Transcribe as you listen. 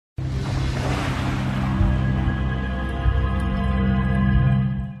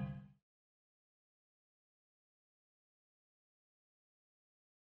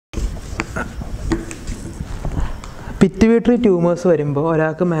pituitary tumors വരുമ്പോൾ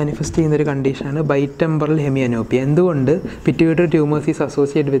ഒരാൾക്ക് manifest ചെയ്യുന്ന ഒരു കണ്ടീഷനാണ് ബൈറ്റെമ്പറൽ ഹെമിയാനോപ്പിയ. എന്തുകൊണ്ട് pituitary tumors is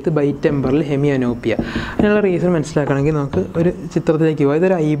associated with ബൈറ്റെമ്പറൽ ഹെമിയാനോപ്പിയ? അതിനുള്ള റീസൺ മനസ്സിലാക്കണമെങ്കിൽ നമുക്ക് ഒരു ചിത്രത്തിലേക്ക് പോകാം.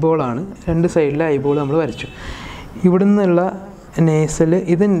 ഇതൊരു ഐബോളാണ്. രണ്ട് സൈഡിലെ ഐബോൾ നമ്മൾ വരച്ചു. ഇവിടെ നിന്നുള്ള നേസൽ,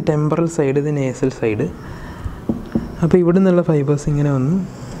 ഇത് ടെമ്പറൽ സൈഡ്, ഇത് നേസൽ സൈഡ്. അപ്പോൾ ഇവിടെ നിന്നുള്ള ഫൈബേഴ്സ് ഇങ്ങനെ വന്ന്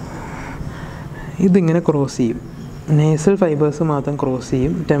ഇതിങ്ങനെ ക്രോസ് ചെയ്യും. നേസൽ ഫൈബേഴ്സ് മാത്രം ക്രോസ്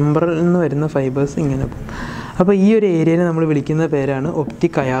ചെയ്യും. ടെമ്പറൽ നിന്ന് വരുന്ന ഫൈബേഴ്സ് ഇങ്ങനെ പോകും. അപ്പോൾ ഈ ഒരു ഏരിയയിൽ നമ്മൾ വിളിക്കുന്ന പേരാണ്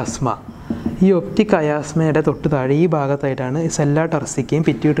ഒപ്റ്റിക് അയാസ്മ. ഈ ഒപ്റ്റിക് അയാസ്മയുടെ തൊട്ട് താഴെ ഈ ഭാഗത്തായിട്ടാണ് സെല്ലാ ടർസിക്കയും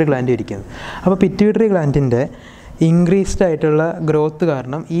പിറ്റ്യൂട്ടറി ഗ്ലാൻഡും ഇരിക്കുന്നത്. അപ്പോൾ പിറ്റ്യൂട്ടറി ഗ്ലാൻഡിൻ്റെ ഇൻക്രീസ്ഡ് ആയിട്ടുള്ള ഗ്രോത്ത്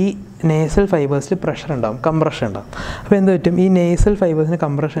കാരണം ഈ നേസൽ ഫൈബേഴ്സിൽ പ്രഷർ ഉണ്ടാകും, കംപ്രഷൻ ഉണ്ടാകും. അപ്പോൾ എന്ത് പറ്റും, ഈ നേസൽ ഫൈബേഴ്സിന്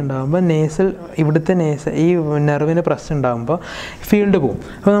കംപ്രഷൻ ഉണ്ടാകുമ്പോൾ നേസൽ ഇവിടുത്തെ ഈ നെർവിന് പ്രസ് ഉണ്ടാകുമ്പോൾ ഫീൽഡ് പോകും.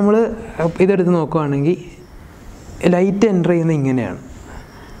 അപ്പോൾ നമ്മൾ ഇതെടുത്ത് നോക്കുകയാണെങ്കിൽ ലൈറ്റ് എൻ്റർ ചെയ്യുന്നത് ഇങ്ങനെയാണ്.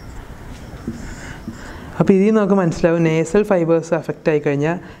 അപ്പോൾ ഇതിൽ നമുക്ക് മനസ്സിലാവും നേസൽ ഫൈബേഴ്സ് അഫക്റ്റ്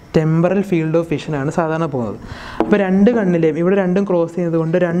ആയിക്കഴിഞ്ഞാൽ ടെമ്പറൽ ഫീൽഡ് ഓഫ് വിഷനാണ് സാധാരണ പോകുന്നത്. അപ്പോൾ രണ്ട് കണ്ണിലെയും ഇവിടെ രണ്ടും ക്രോസ് ചെയ്യുന്നത്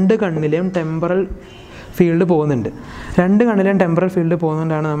കൊണ്ട് രണ്ട് കണ്ണിലെയും ടെമ്പറൽ ഫീൽഡ് പോകുന്നുണ്ട്. രണ്ട് കണ്ണിലെയും ടെമ്പറൽ ഫീൽഡ്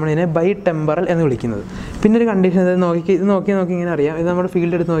പോകുന്നതുകൊണ്ടാണ് നമ്മളിതിനെ ബൈടെമ്പറൽ എന്ന് വിളിക്കുന്നത്. പിന്നെ ഒരു കണ്ടീഷൻ ഇത് നോക്കി ഇങ്ങനെ അറിയാം. ഇത് നമ്മുടെ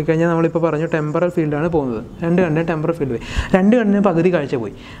ഫീൽഡ് എടുത്ത് നോക്കിക്കഴിഞ്ഞാൽ നമ്മളിപ്പോൾ പറഞ്ഞു ടെമ്പറൽ ഫീൽഡാണ് പോകുന്നത്. രണ്ട് കണ്ണിനും ടെമ്പറൽ ഫീൽഡ് പോയി, രണ്ട് കണ്ണിനും പകുതി കാഴ്ച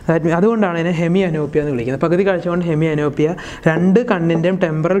പോയി. അതുകൊണ്ടാണ് ഇതിനെ ഹെമിയാനോപ്പിയ എന്ന് വിളിക്കുന്നത്. പകുതി കാഴ്ച കൊണ്ട് ഹെമിയാനോപ്പിയ, രണ്ട് കണ്ണിൻ്റെയും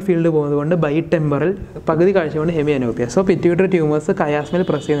ടെമ്പറൽ ഫീൽഡ് പോകുന്നത് കൊണ്ട് ബൈടെമ്പറൽ, പകുതി കാഴ്ച കൊണ്ട് ഹെമിയാനോപ്പിയ. സോ പിറ്റ്യൂട്ടറി ട്യൂമേഴ്സ് കയാസ്മയിൽ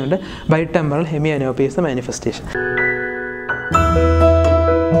പ്രസ് ചെയ്യുന്നുണ്ട്. ബൈടെമ്പറൽ ഹെമിയാനോപ്പിയ ഇസ് ദ മാനിഫെസ്റ്റേഷൻ.